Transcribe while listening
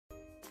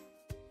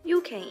You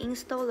can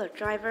install the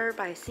driver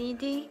by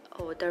CD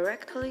or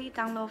directly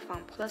download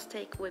from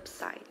Plustek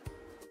website.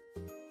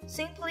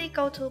 Simply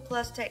go to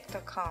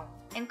plustek.com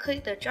and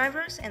click the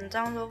drivers and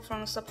download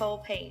from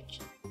support page.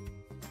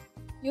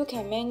 You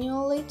can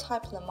manually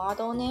type the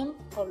model name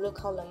or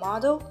look up the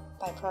model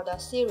by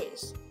product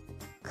series.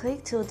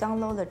 Click to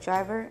download the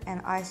driver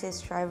and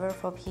access driver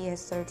for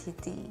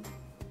PS30D.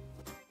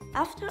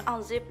 After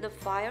unzip the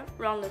file,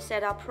 run the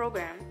setup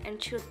program and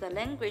choose the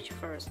language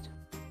first.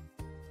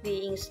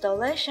 The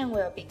installation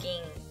will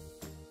begin.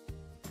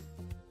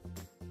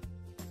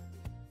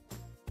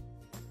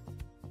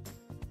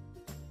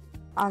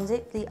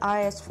 Unzip the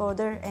RS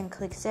folder and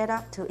click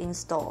Setup to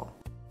install.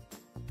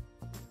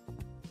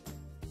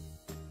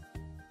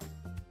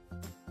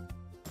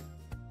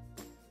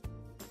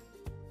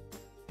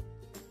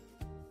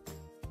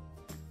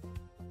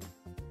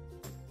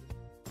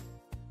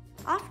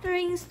 After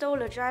install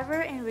the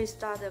driver and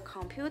restart the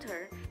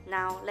computer,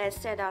 now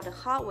let's set up the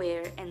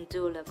hardware and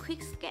do the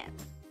quick scan.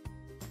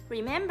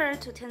 Remember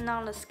to turn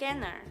on the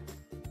scanner.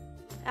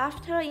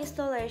 After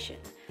installation,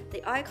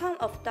 the icon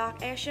of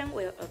Dock Action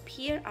will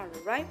appear on the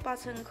right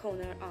bottom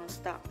corner on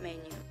Start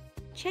menu.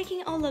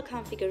 Checking all the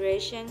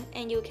configuration,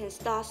 and you can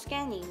start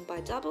scanning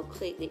by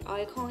double-click the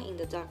icon in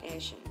the Dock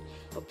Action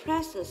or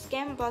press the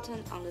Scan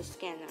button on the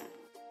scanner.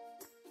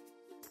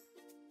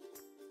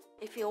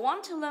 If you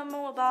want to learn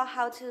more about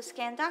how to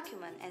scan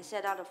document and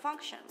set up the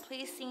function,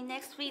 please see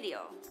next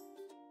video.